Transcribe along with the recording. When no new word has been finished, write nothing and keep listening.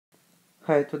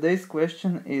Hi, today's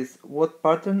question is: what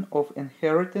pattern of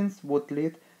inheritance would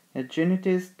lead a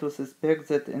genetist to suspect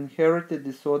that inherited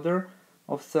disorder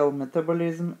of cell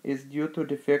metabolism is due to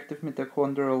defective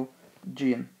mitochondrial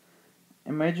gene?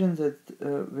 Imagine that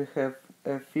we have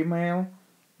a female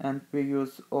and we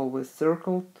use always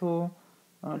circle to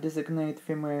designate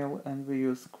female, and we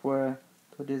use square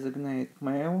to designate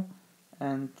male,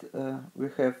 and we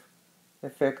have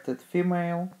affected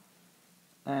female,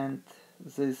 and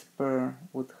this pair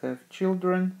would have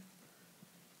children,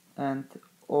 and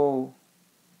all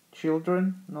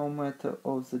children, no matter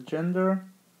of the gender,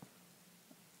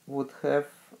 would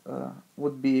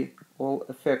be all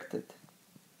affected.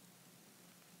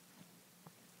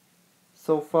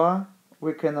 So far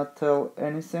we cannot tell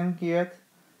anything yet,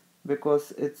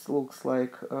 because it looks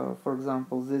like, for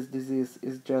example, this disease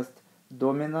is just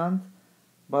dominant,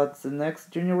 but the next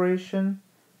generation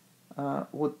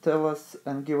would tell us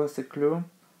and give us a clue.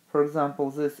 For example,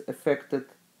 this affected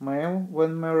male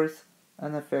when marries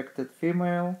an affected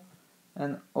female,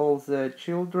 and all the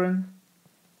children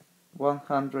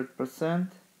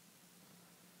 100%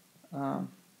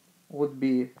 would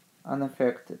be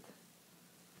unaffected.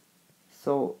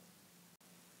 So,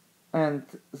 and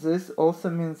this also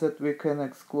means that we can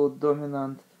exclude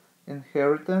dominant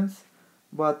inheritance,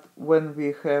 but when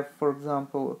we have, for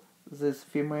example, this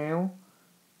female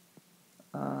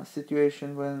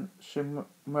situation when she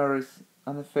marries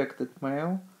an affected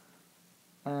male,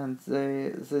 and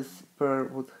this pair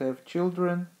would have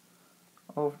children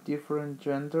of different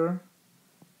gender,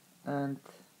 and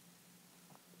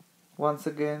once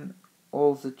again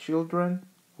all the children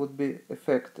would be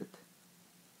affected.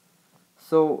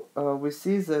 So we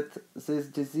see that this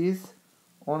disease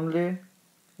only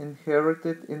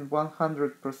inherited in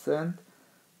 100%,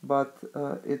 but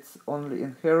it's only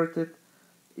inherited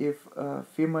if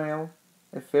female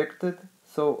affected,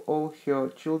 so all her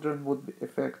children would be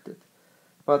affected.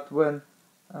 But when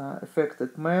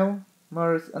affected male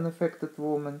marries an affected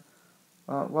woman,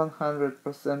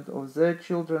 100% of their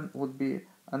children would be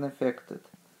unaffected.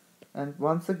 And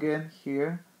once again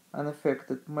here,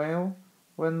 unaffected male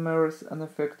when marries an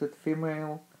affected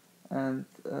female, and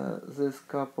this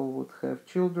couple would have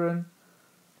children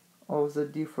of the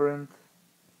different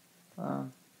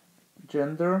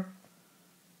gender.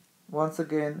 Once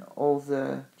again, all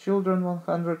the children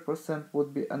 100%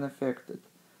 would be unaffected.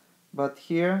 But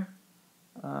here,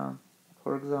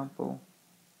 for example,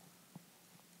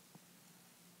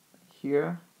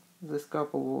 here, this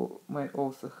couple may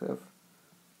also have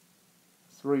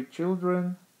 3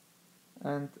 children,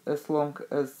 and as long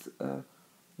as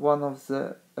one of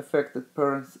the affected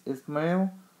parents is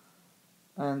male,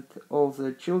 and all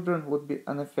the children would be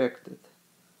unaffected.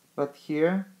 But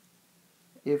here,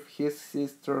 if his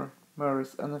sister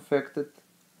marries an affected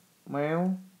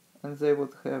male, and they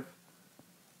would have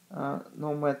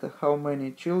no matter how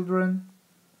many children,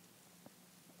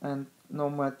 and no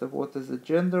matter what is the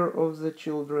gender of the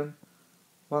children,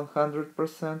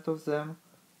 100% of them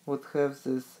would have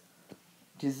this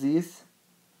disease,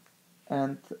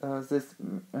 and this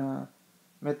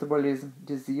metabolism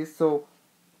disease. So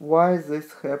why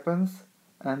this happens?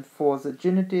 And for the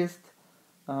genetist,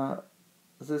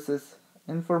 this is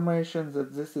information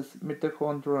that this is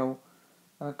mitochondrial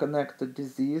connected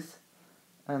disease,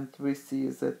 and we see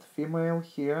that female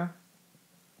here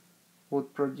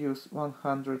would produce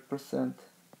 100%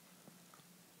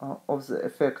 of the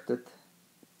affected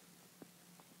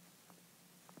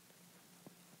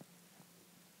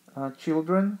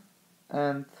children.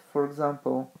 And for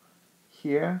example,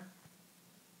 here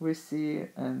we see,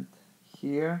 and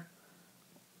here,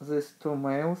 these 2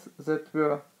 males that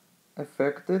were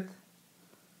affected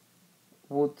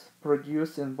would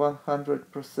produce in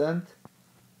 100%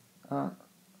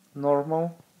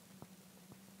 normal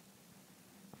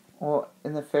or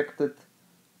unaffected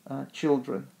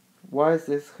children. Why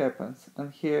this happens?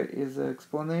 And here is the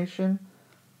explanation.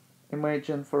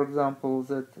 Imagine, for example,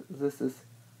 that this is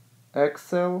egg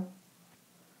cell,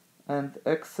 and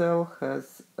egg cell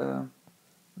has a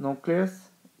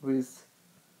nucleus with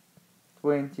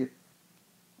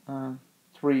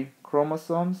 23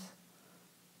 chromosomes,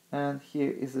 and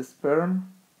here is a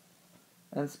sperm,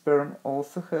 and sperm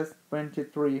also has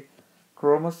 23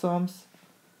 chromosomes.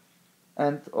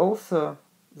 And also,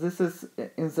 this is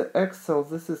in the egg cell,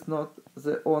 this is not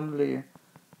the only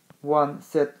one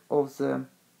set of the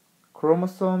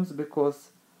chromosomes,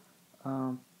 because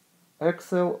egg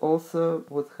cell also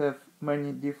would have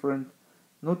many different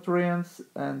nutrients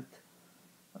and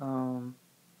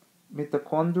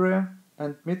mitochondria,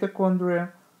 and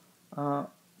mitochondria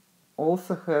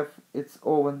also have its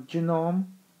own genome.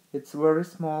 It's very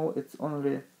small, it's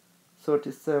only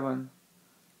 37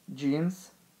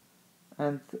 genes,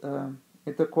 and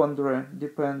mitochondria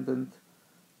dependent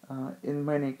in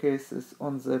many cases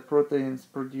on the proteins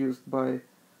produced by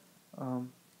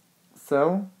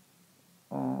cell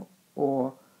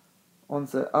or on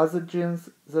the other genes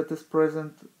that is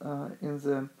present in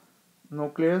the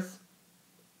nucleus.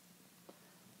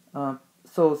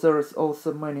 So there is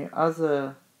also many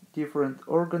other different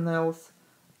organelles.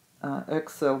 Egg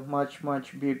cell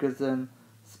much bigger than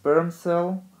sperm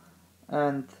cell,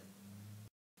 and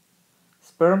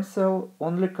sperm cell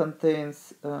only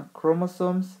contains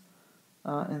chromosomes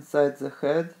inside the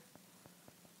head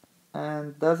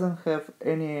and doesn't have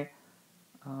any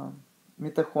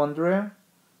mitochondria,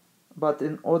 but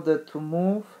in order to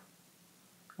move,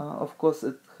 of course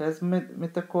it has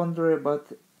mitochondria,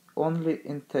 but only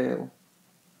in tail.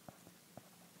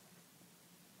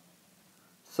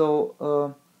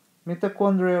 So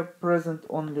mitochondria present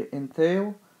only in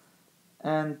tail,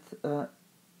 and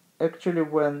actually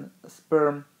when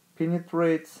sperm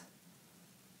penetrates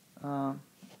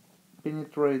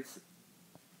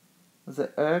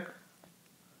the egg,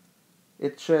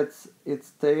 it sheds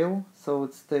its tail, so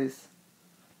it stays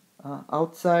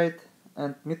outside,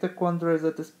 and mitochondria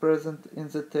that is present in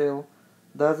the tail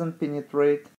doesn't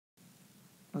penetrate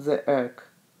the egg.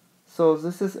 So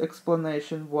this is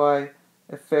explanation why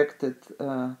affected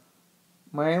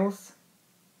males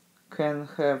can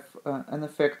have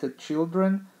unaffected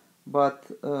children,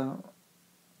 but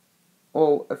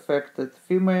all affected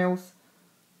females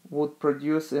would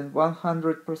produce in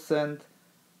 100%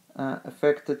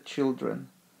 affected children.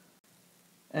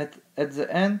 At the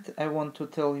end, I want to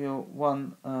tell you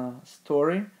one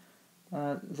story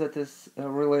that is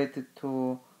related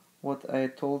to what I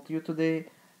told you today.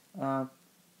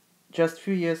 Just a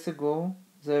few years ago,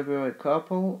 there were a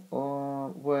couple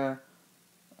where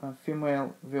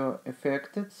female were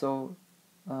affected, so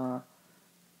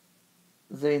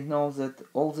they know that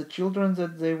all the children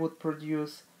that they would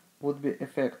produce would be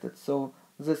affected. So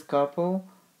this couple,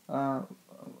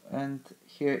 and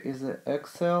here is an egg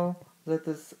cell that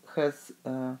has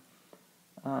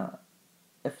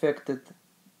affected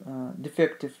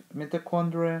defective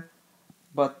mitochondria,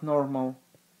 but normal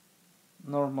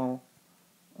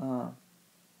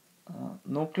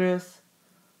nucleus.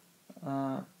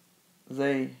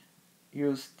 They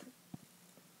used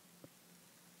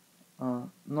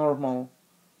normal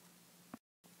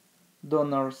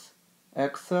donor's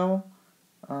egg cell,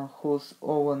 whose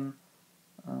own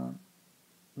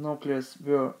nucleus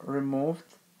were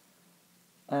removed,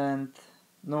 and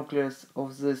nucleus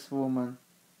of this woman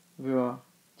were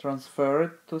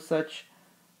transferred to such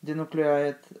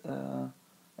denucleated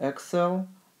egg cell,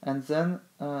 and then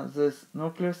this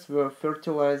nucleus were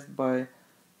fertilized by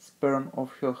sperm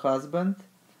of her husband,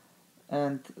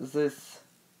 and this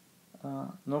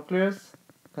nucleus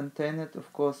contained,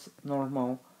 of course,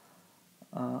 normal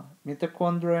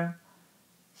mitochondria.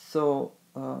 So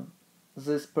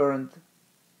this parent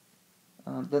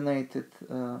donated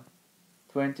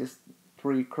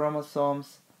 23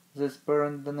 chromosomes, this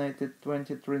parent donated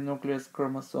 23 nucleus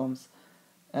chromosomes,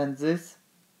 and this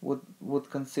would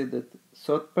considered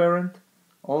third parent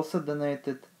also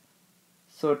donated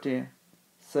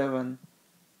 37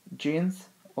 genes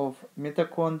of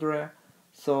mitochondria.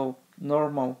 So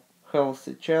normal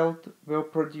healthy child were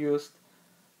produced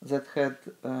that had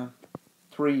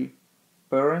 3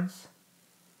 parents,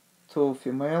 2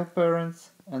 female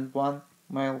parents and 1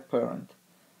 male parent.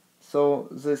 So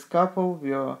this couple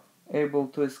were able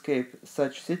to escape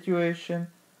such situation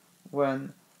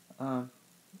when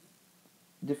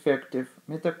defective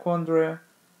mitochondria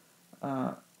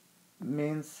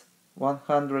means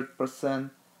 100%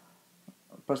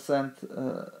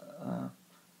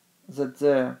 that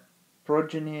their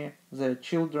progeny, their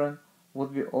children,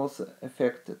 would be also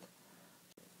affected.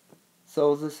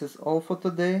 So this is all for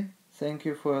today. Thank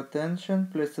you for your attention.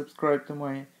 Please subscribe to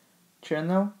my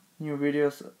channel. New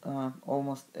videos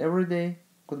almost every day.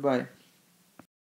 Goodbye.